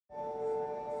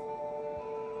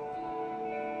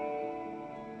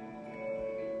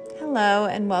Hello,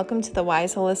 and welcome to the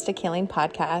Wise Holistic Healing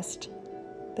Podcast.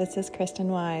 This is Kristen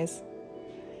Wise.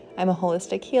 I'm a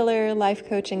holistic healer, life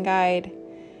coach, and guide,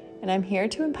 and I'm here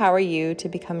to empower you to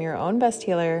become your own best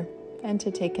healer and to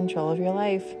take control of your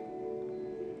life.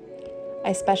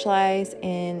 I specialize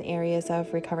in areas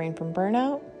of recovering from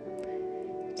burnout,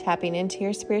 tapping into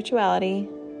your spirituality,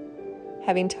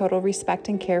 having total respect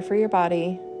and care for your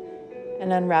body,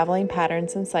 and unraveling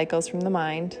patterns and cycles from the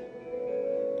mind.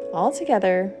 All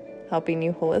together, helping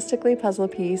you holistically puzzle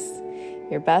piece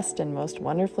your best and most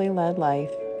wonderfully led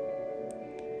life.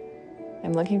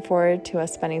 I'm looking forward to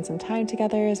us spending some time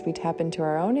together as we tap into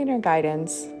our own inner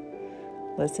guidance,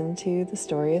 listen to the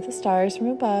story of the stars from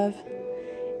above,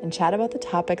 and chat about the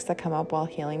topics that come up while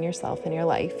healing yourself and your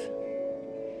life.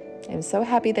 I'm so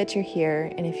happy that you're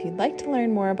here, and if you'd like to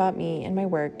learn more about me and my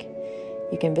work,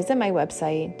 you can visit my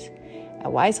website at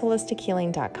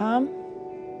wiseholistichealing.com.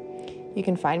 You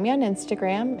can find me on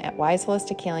Instagram at Wise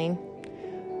Holistic Healing,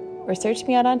 or search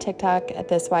me out on TikTok at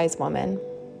This Wise Woman.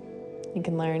 You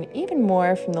can learn even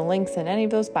more from the links in any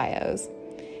of those bios.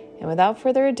 And without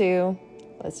further ado,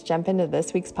 let's jump into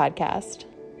this week's podcast.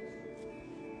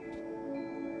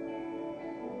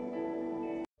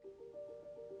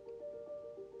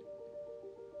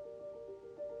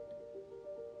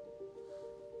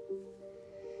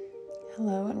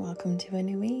 Hello and welcome to a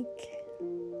new week.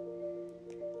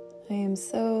 I am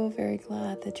so very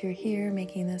glad that you're here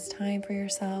making this time for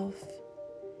yourself.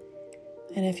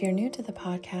 And if you're new to the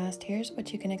podcast, here's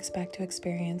what you can expect to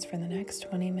experience for the next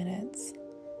 20 minutes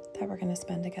that we're going to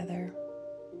spend together.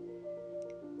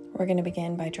 We're going to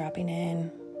begin by dropping in,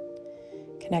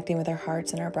 connecting with our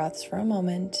hearts and our breaths for a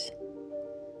moment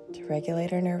to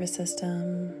regulate our nervous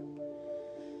system,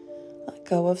 let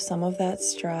go of some of that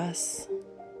stress,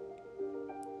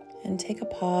 and take a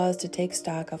pause to take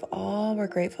stock of all we're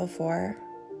grateful for.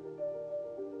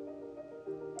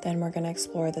 Then we're going to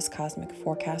explore this cosmic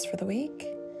forecast for the week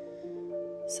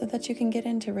so that you can get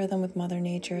into rhythm with Mother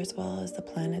Nature as well as the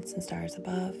planets and stars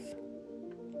above.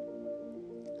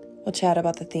 We'll chat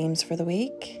about the themes for the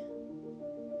week.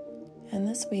 And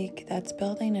this week, that's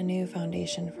building a new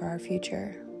foundation for our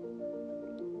future.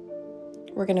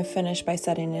 We're going to finish by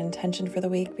setting an intention for the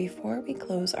week before we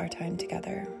close our time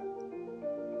together.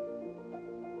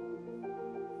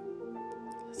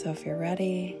 So if you're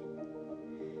ready,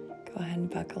 go ahead and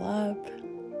buckle up.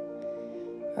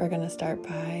 We're going to start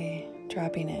by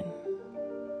dropping in.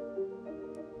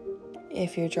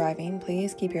 If you're driving,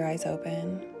 please keep your eyes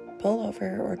open, pull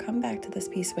over, or come back to this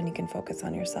piece when you can focus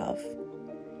on yourself.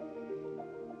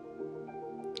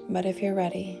 But if you're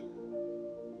ready,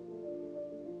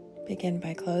 begin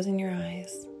by closing your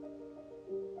eyes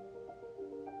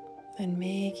and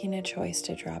making a choice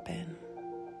to drop in.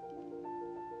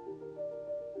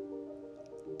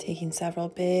 Taking several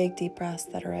big, deep breaths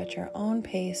that are at your own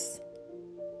pace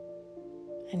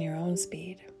and your own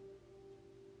speed.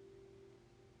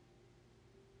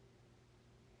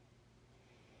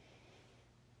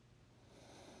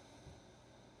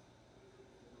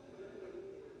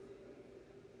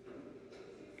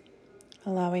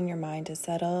 Allowing your mind to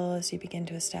settle as you begin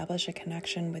to establish a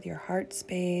connection with your heart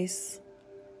space.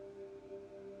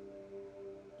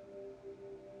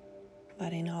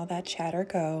 Letting all that chatter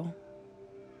go.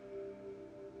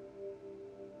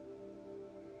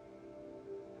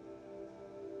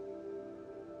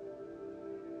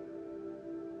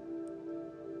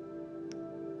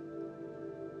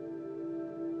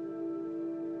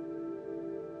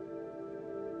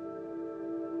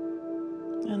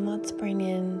 And let's bring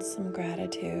in some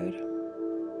gratitude.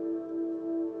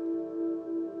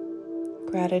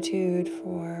 Gratitude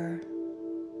for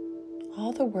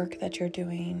all the work that you're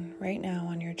doing right now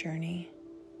on your journey.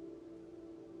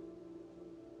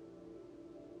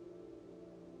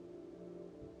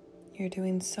 You're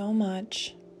doing so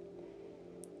much,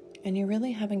 and you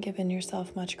really haven't given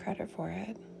yourself much credit for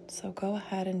it. So go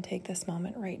ahead and take this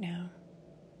moment right now.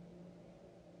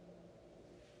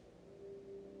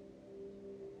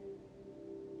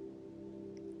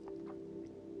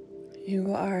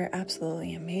 You are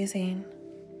absolutely amazing,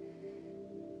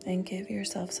 and give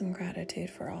yourself some gratitude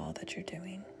for all that you're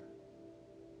doing.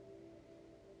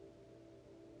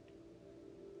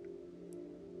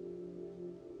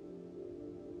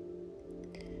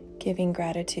 Giving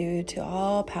gratitude to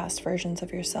all past versions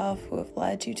of yourself who have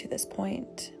led you to this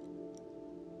point,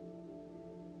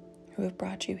 who have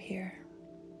brought you here.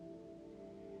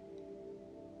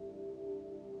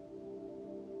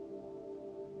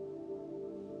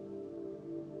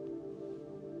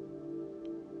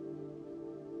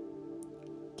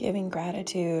 Giving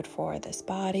gratitude for this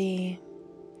body,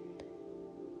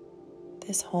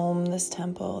 this home, this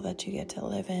temple that you get to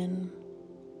live in.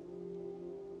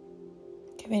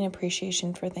 Giving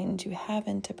appreciation for things you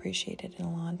haven't appreciated in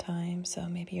a long time. So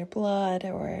maybe your blood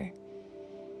or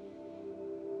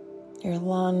your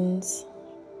lungs,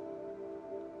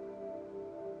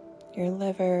 your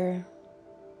liver,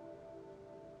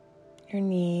 your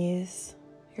knees,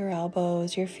 your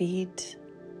elbows, your feet.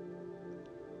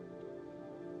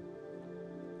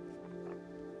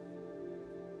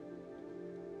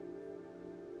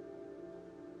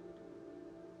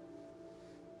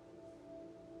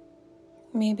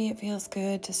 Maybe it feels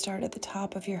good to start at the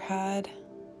top of your head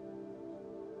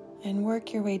and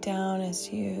work your way down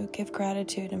as you give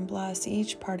gratitude and bless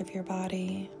each part of your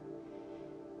body.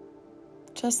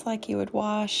 Just like you would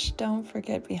wash, don't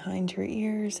forget behind your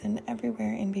ears and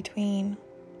everywhere in between.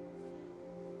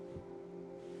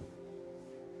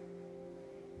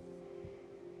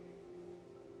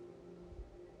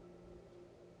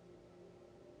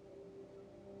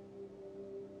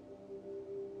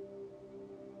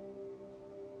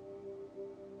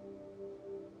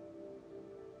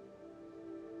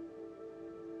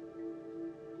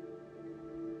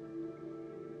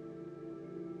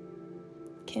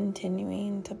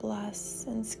 Continuing to bless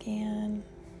and scan,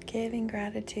 giving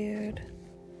gratitude,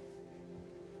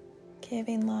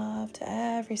 giving love to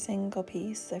every single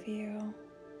piece of you.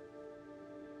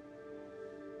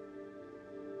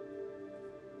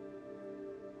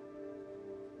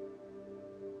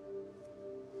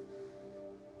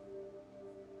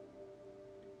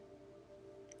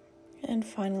 And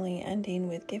finally ending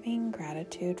with giving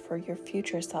gratitude for your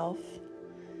future self,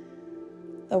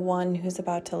 the one who's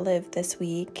about to live this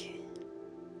week,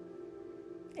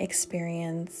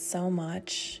 experience so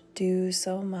much, do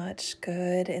so much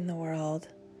good in the world,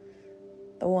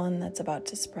 the one that's about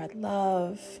to spread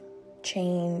love,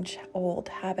 change old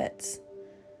habits,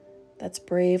 that's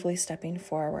bravely stepping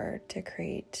forward to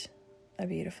create a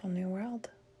beautiful new world.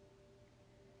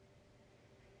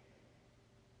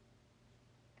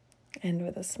 End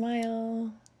with a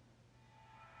smile.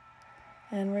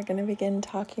 And we're going to begin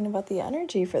talking about the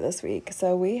energy for this week.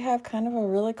 So we have kind of a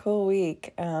really cool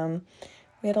week.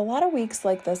 We had a lot of weeks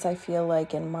like this, I feel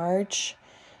like, in March.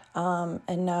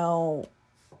 And now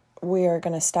we are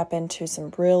going to step into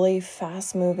some really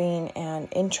fast-moving and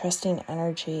interesting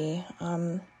energy.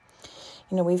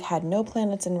 We've had no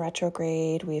planets in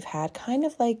retrograde. We've had kind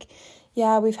of like,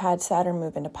 we've had Saturn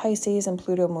move into Pisces and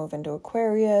Pluto move into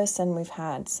Aquarius. And we've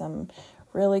had some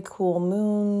really cool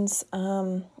moons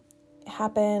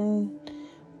happen,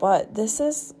 but this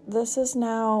is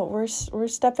now we're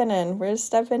stepping in.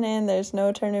 There's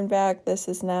no turning back. This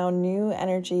is now new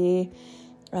energy.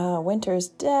 Winter's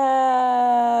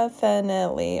definitely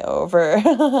over.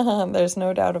 There's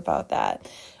no doubt about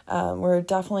that. We're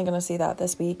definitely going to see that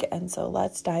this week, and so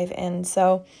let's dive in.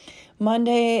 So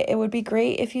Monday, it would be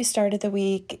great if you started the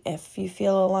week, if you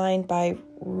feel aligned, by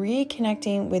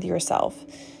reconnecting with yourself.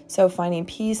 So finding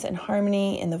peace and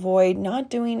harmony in the void, not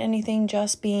doing anything,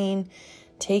 just being,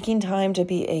 taking time to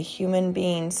be a human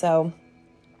being. So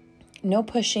no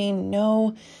pushing,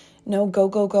 no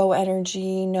go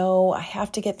energy, no I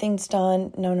have to get things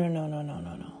done. No.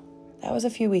 That was a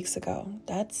few weeks ago.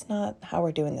 That's not how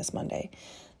we're doing this Monday.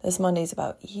 This Monday's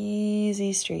about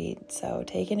easy street. So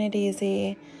taking it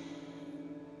easy,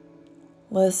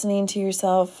 listening to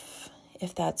yourself,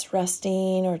 if that's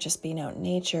resting or just being out in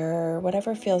nature,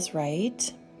 whatever feels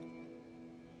right.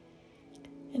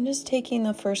 And just taking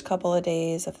the first couple of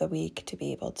days of the week to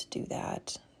be able to do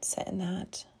that, sit in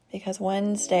that. Because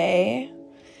Wednesday,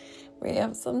 we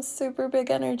have some super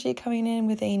big energy coming in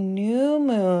with a new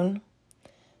moon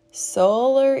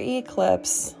solar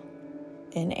eclipse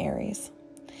in Aries.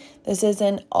 This is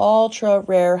an ultra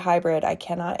rare hybrid. I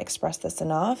cannot express this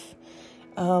enough.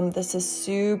 This is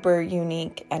super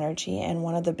unique energy and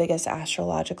one of the biggest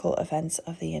astrological events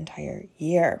of the entire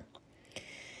year.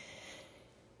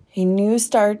 A new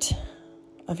start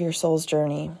of your soul's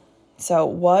journey. So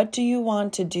what do you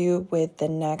want to do with the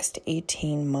next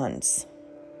 18 months?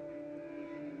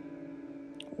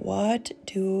 What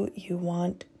do you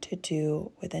want to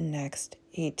do with the next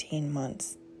 18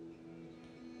 months?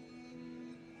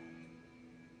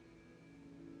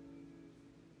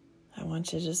 I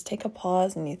want you to just take a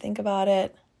pause and you think about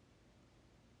it.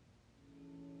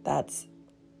 That's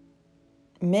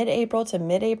mid-April to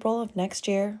mid-April of next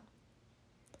year.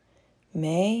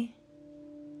 May,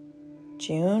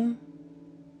 June,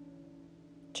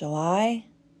 July,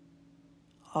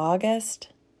 August,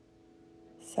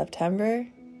 September,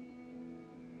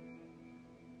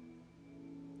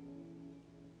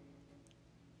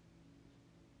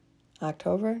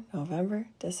 October, November,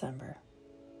 December.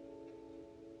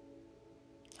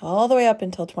 all the way up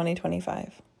until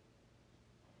 2025.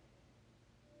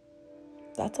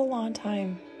 That's a long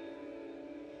time.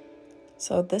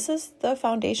 So this is the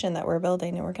foundation that we're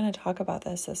building, and we're going to talk about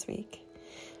this week.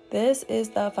 This is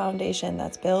the foundation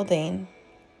that's building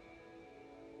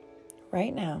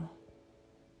right now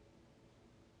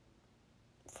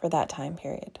for that time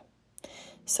period.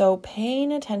 So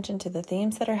paying attention to the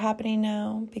themes that are happening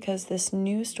now, because this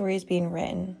new story is being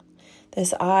written,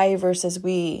 this I versus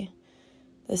we,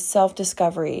 this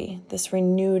self-discovery, this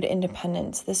renewed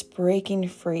independence, this breaking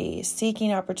free,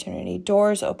 seeking opportunity,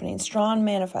 doors opening, strong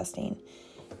manifesting,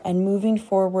 and moving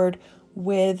forward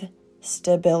with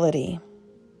stability.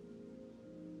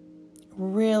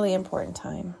 Really important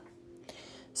time.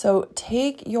 So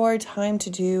take your time to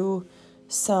do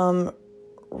some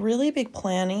really big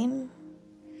planning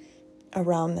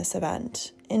around this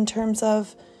event in terms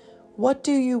of what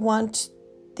do you want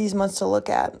these months to look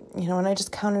at, and I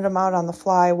just counted them out on the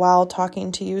fly while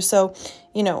talking to you. So,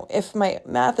 if my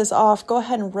math is off, go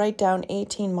ahead and write down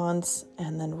 18 months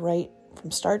and then write from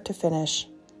start to finish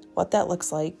what that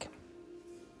looks like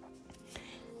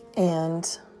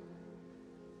and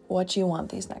what you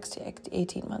want these next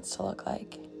 18 months to look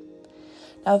like.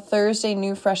 Now, Thursday,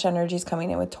 new fresh energy is coming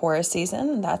in with Taurus season,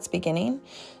 and that's beginning.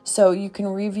 So you can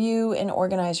review and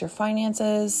organize your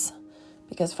finances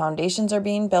because foundations are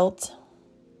being built.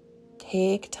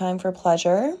 Take time for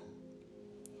pleasure.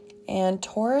 And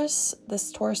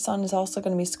this Taurus sun is also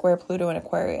going to be square Pluto in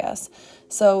Aquarius.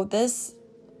 So this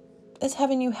is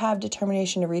having you have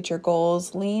determination to reach your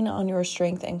goals. Lean on your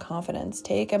strength and confidence.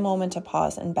 Take a moment to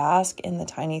pause and bask in the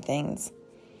tiny things.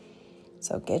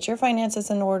 So get your finances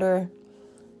in order.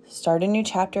 Start a new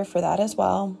chapter for that as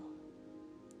well.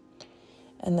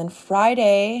 And then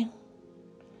Friday,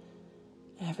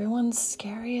 everyone's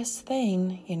scariest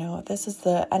thing, this is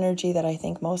the energy that I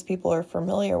think most people are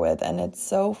familiar with. And it's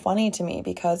so funny to me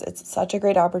because it's such a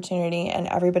great opportunity and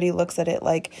everybody looks at it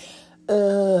like,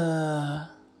 ugh.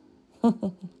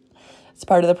 It's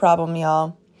part of the problem,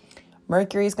 y'all.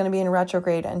 Mercury is going to be in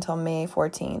retrograde until May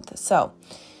 14th. So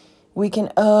we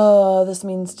can, this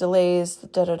means delays,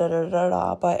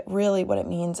 but really what it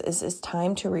means is it's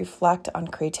time to reflect on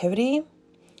creativity,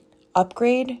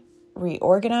 upgrade,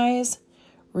 reorganize,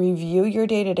 review your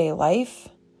day-to-day life,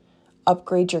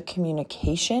 upgrade your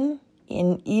communication,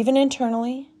 even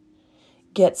internally,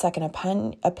 get second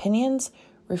opinions,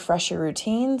 refresh your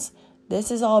routines.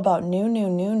 This is all about new.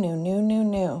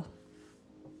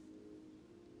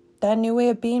 That new way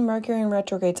of being, Mercury in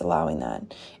retrograde is allowing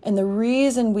that. And the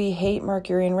reason we hate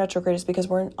Mercury in retrograde is because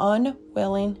we're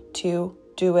unwilling to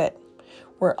do it.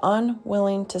 We're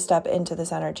unwilling to step into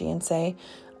this energy and say,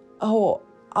 oh,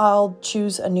 I'll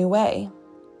choose a new way.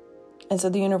 And so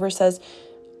the universe says,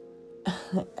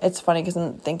 it's funny because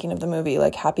I'm thinking of the movie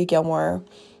like Happy Gilmore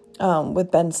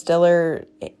with Ben Stiller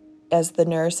as the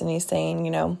nurse, and he's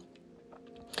saying,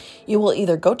 you will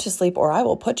either go to sleep or I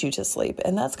will put you to sleep.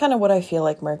 And that's kind of what I feel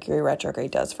like Mercury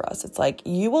retrograde does for us. It's like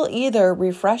you will either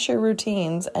refresh your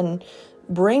routines and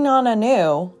bring on a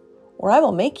new, or I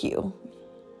will make you.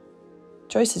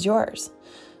 Choice is yours.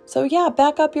 So yeah,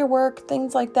 back up your work,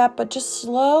 things like that, but just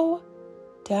slow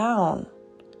down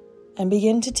and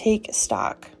begin to take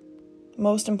stock.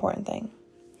 Most important thing.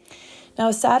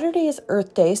 Now, Saturday is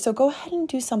Earth Day, so go ahead and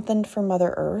do something for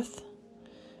Mother Earth.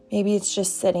 Maybe it's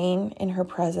just sitting in her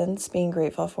presence, being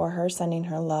grateful for her, sending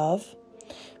her love.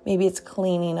 Maybe it's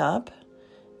cleaning up.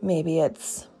 Maybe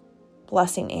it's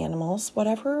blessing animals.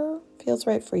 Whatever feels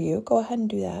right for you, go ahead and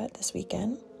do that this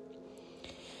weekend.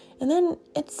 And then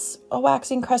it's a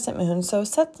waxing crescent moon, so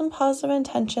set some positive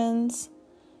intentions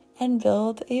and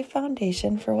build a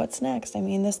foundation for what's next. I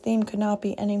mean, this theme could not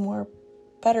be any more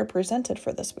better presented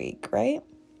for this week, right?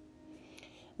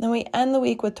 And then we end the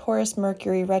week with Taurus,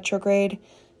 Mercury, retrograde,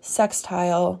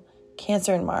 sextile,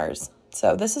 Cancer, and Mars.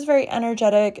 So this is very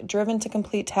energetic, driven to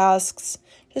complete tasks.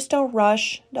 Just don't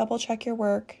rush, double check your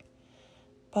work,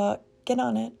 but get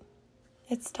on it.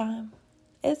 It's time.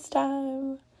 It's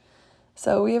time.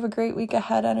 So we have a great week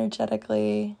ahead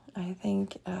energetically. I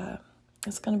think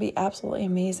it's going to be absolutely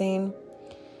amazing.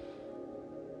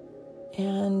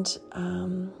 And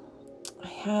I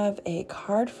have a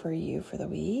card for you for the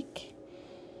week.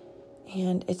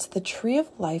 And it's the Tree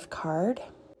of Life card.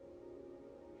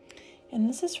 And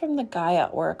this is from the Gaia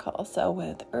Oracle. So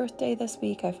with Earth Day this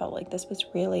week, I felt like this was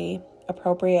really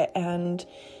appropriate. And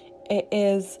it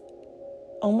is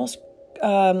almost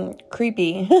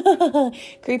creepy.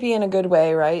 Creepy in a good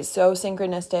way, right? So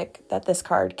synchronistic that this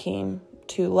card came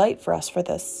to light for us for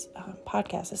this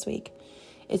podcast this week.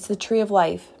 It's the Tree of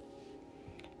Life.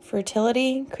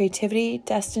 Fertility, creativity,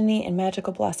 destiny, and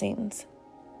magical blessings.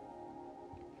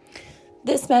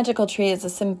 This magical tree is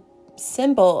a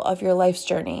symbol of your life's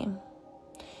journey.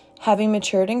 Having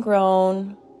matured and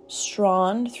grown,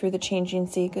 strong through the changing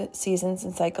seasons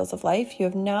and cycles of life, you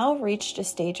have now reached a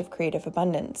stage of creative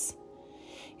abundance.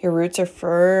 Your roots are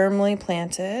firmly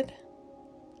planted,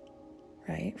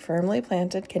 right? Firmly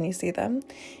planted, can you see them?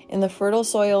 In the fertile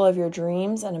soil of your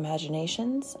dreams and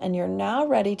imaginations, and you're now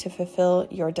ready to fulfill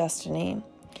your destiny.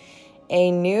 A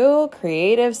new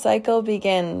creative cycle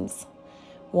begins,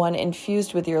 one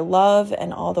infused with your love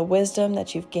and all the wisdom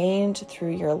that you've gained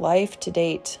through your life to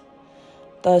date.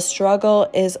 The struggle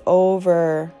is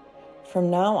over. From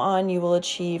now on, you will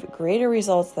achieve greater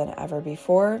results than ever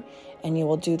before, and you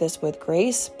will do this with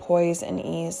grace, poise, and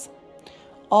ease.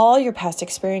 All your past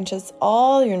experiences,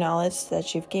 all your knowledge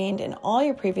that you've gained, and all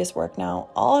your previous work now,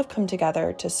 all have come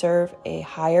together to serve a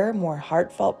higher, more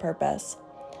heartfelt purpose.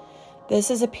 This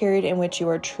is a period in which you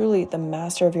are truly the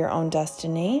master of your own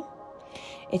destiny,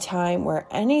 a time where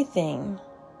anything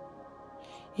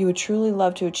you would truly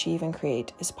love to achieve and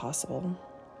create is possible.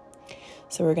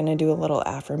 So we're going to do a little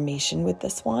affirmation with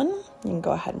this one. You can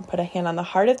go ahead and put a hand on the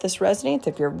heart if this resonates,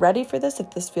 if you're ready for this,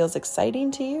 if this feels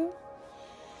exciting to you.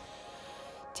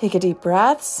 Take a deep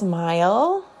breath,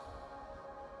 smile.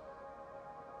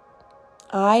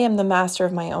 I am the master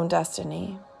of my own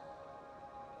destiny.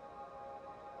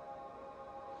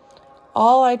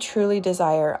 All I truly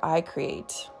desire, I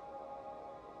create.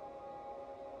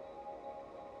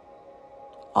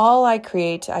 All I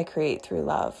create through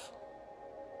love.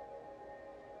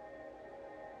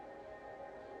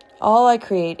 All I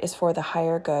create is for the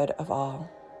higher good of all.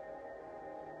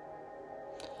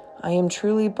 I am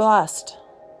truly blessed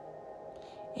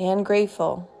and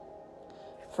grateful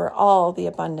for all the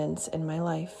abundance in my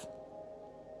life.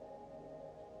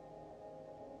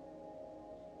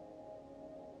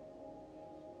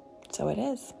 So it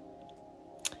is.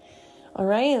 All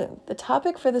right, the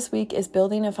topic for this week is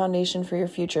building a foundation for your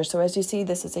future. So as you see,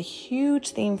 this is a huge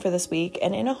theme for this week.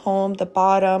 And in a home, the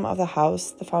bottom of the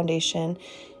house, the foundation,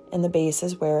 and the base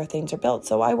is where things are built.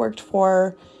 So I worked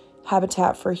for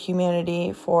Habitat for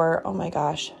Humanity for,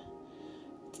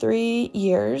 3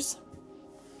 years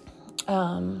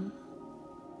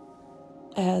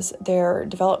as their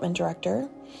development director.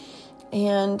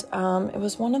 And it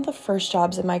was one of the first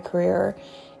jobs in my career.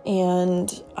 And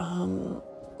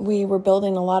we were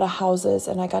building a lot of houses,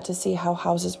 and I got to see how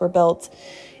houses were built.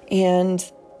 And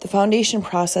the foundation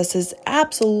process is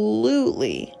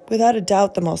absolutely, without a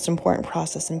doubt, the most important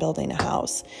process in building a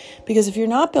house. Because if you're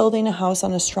not building a house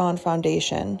on a strong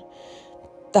foundation,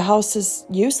 the house is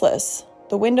useless.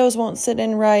 The windows won't sit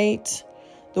in right.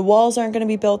 The walls aren't going to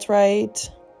be built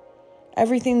right.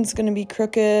 Everything's going to be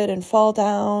crooked and fall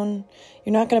down.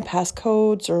 You're not going to pass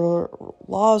codes, or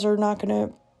laws are not going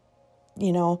to,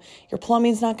 your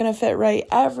plumbing's not going to fit right.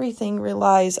 Everything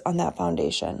relies on that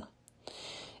foundation.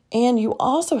 And you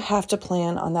also have to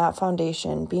plan on that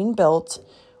foundation being built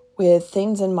with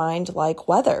things in mind like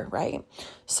weather, right?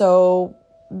 So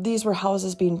these were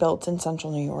houses being built in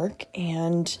central New York,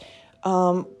 and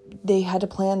they had to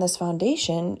plan this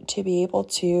foundation to be able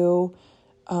to,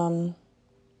 the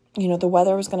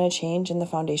weather was going to change and the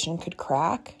foundation could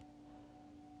crack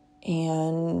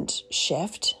and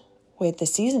shift with the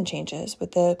season changes,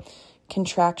 with the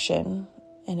contraction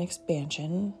and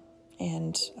expansion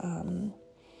and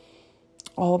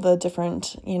all the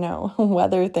different,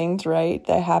 weather things, right,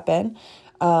 that happen,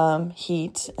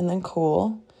 heat and then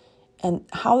cool, and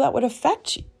how that would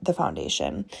affect the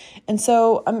foundation. And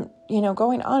so I'm,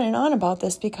 going on and on about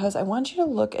this because I want you to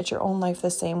look at your own life the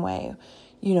same way.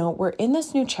 We're in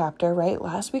this new chapter, right?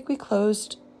 Last week we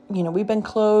closed, we've been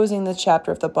closing this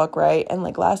chapter of the book, right? And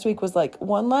like last week was like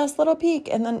one last little peek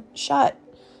and then shut.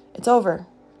 It's over.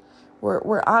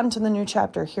 We're on to the new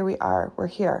chapter. Here we are. We're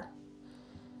here.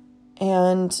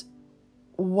 And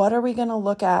what are we going to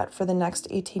look at for the next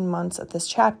 18 months of this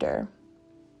chapter?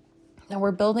 Now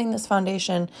we're building this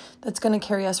foundation that's going to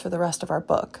carry us for the rest of our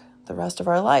book, the rest of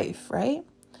our life, right?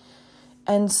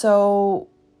 And so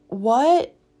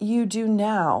what you do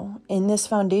now in this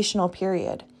foundational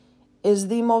period is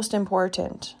the most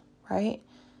important, right?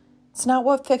 It's not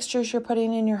what fixtures you're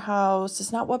putting in your house.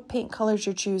 It's not what paint colors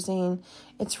you're choosing.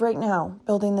 It's right now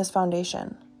building this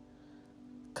foundation,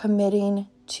 committing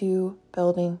to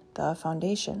building the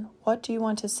foundation. What do you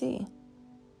want to see?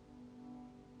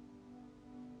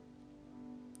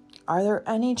 Are there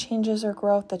any changes or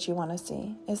growth that you want to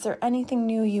see? Is there anything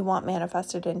new you want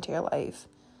manifested into your life?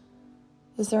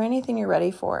 Is there anything you're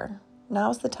ready for?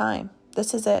 Now's the time.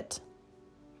 This is it.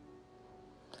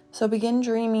 So begin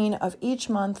dreaming of each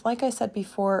month. Like I said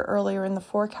before earlier in the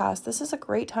forecast, this is a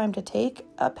great time to take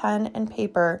a pen and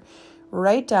paper,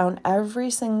 write down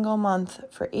every single month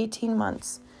for 18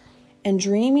 months and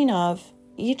dreaming of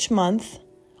each month,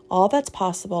 all that's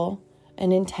possible,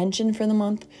 an intention for the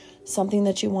month, something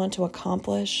that you want to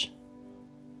accomplish,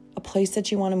 a place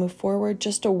that you want to move forward,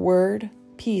 just a word,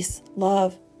 peace,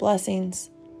 love, blessings,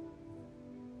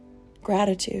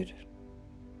 gratitude.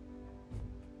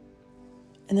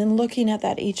 And then looking at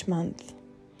that each month,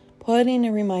 putting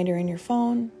a reminder in your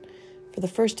phone for the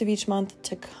first of each month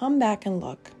to come back and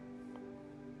look.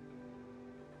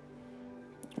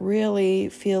 Really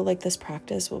feel like this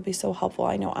practice will be so helpful.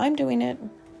 I know I'm doing it.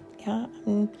 Yeah,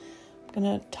 I'm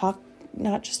going to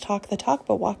not just talk the talk,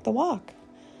 but walk the walk.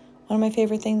 One of my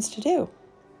favorite things to do.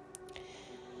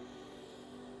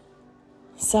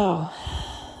 So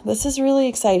this is really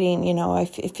exciting.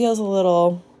 It feels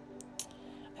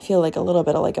I feel like a little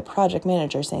bit of like a project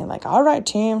manager saying like, all right,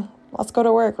 team, let's go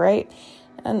to work, right?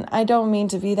 And I don't mean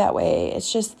to be that way.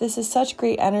 It's just, this is such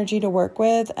great energy to work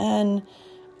with. And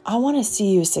I want to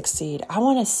see you succeed. I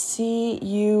want to see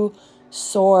you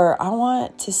soar. I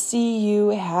want to see you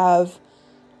have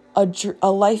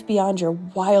a life beyond your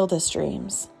wildest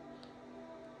dreams.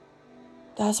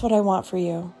 That's what I want for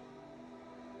you.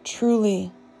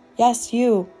 Truly. Yes,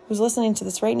 you who's listening to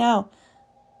this right now.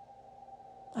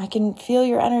 I can feel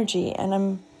your energy,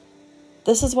 and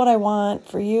this is what I want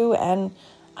for you, and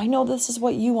I know this is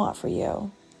what you want for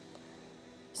you.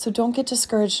 So don't get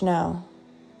discouraged now.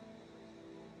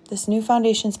 This new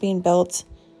foundation's being built,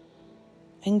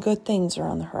 and good things are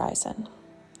on the horizon.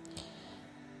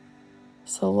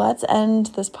 So let's end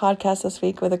this podcast this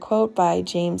week with a quote by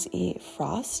James E.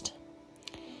 Frost.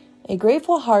 A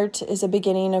grateful heart is a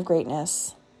beginning of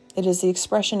greatness. It is the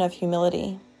expression of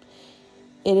humility.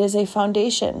 It is a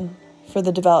foundation for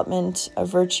the development of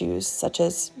virtues such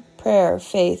as prayer,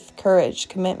 faith, courage,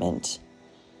 commitment,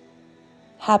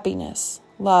 happiness,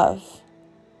 love,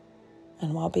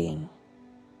 and well-being.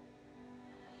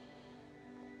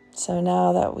 So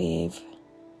now that we've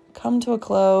come to a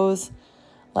close,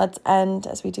 let's end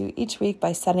as we do each week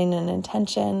by setting an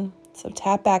intention. So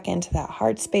tap back into that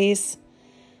heart space,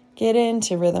 get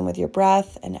into rhythm with your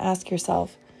breath, and ask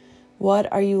yourself,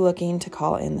 what are you looking to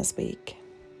call in this week?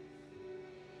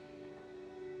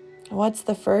 What's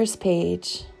the first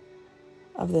page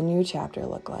of the new chapter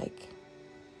look like?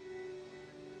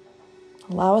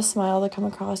 Allow a smile to come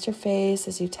across your face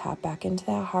as you tap back into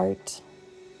that heart.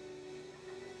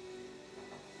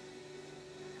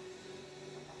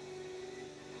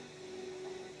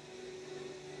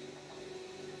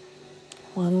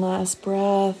 One last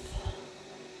breath.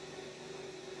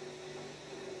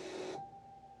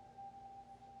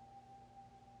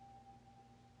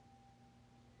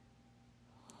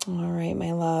 All right,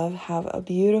 my love, have a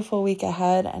beautiful week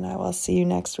ahead, and I will see you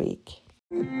next week.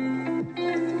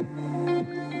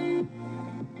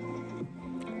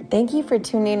 Thank you for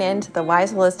tuning in to the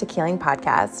Wise Holistic Healing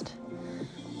Podcast.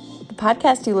 The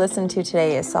podcast you listened to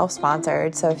today is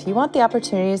self-sponsored, so if you want the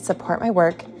opportunity to support my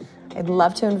work, I'd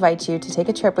love to invite you to take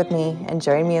a trip with me and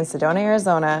join me in Sedona,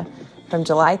 Arizona from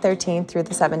July 13th through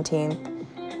the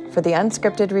 17th for the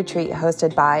Unscripted Retreat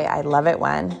hosted by I Love It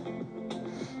When.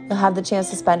 You'll have the chance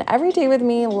to spend every day with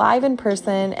me live in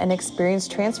person and experience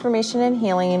transformation and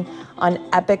healing on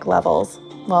epic levels,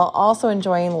 while also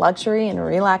enjoying luxury and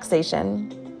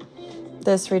relaxation.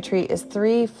 This retreat is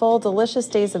 3 full, delicious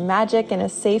days of magic in a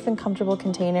safe and comfortable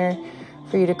container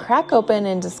for you to crack open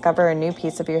and discover a new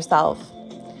piece of yourself.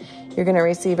 You're going to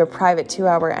receive a private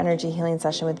 2-hour energy healing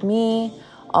session with me,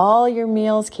 all your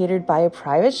meals catered by a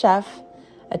private chef,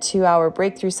 a 2-hour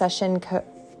breakthrough session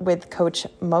with Coach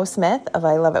Mo Smith of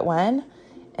I Love It When,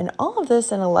 and all of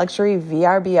this in a luxury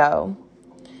VRBO.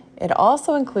 It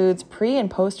also includes pre- and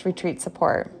post-retreat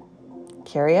support.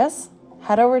 Curious?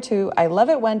 Head over to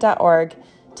iloveitwhen.org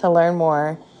to learn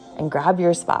more and grab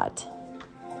your spot.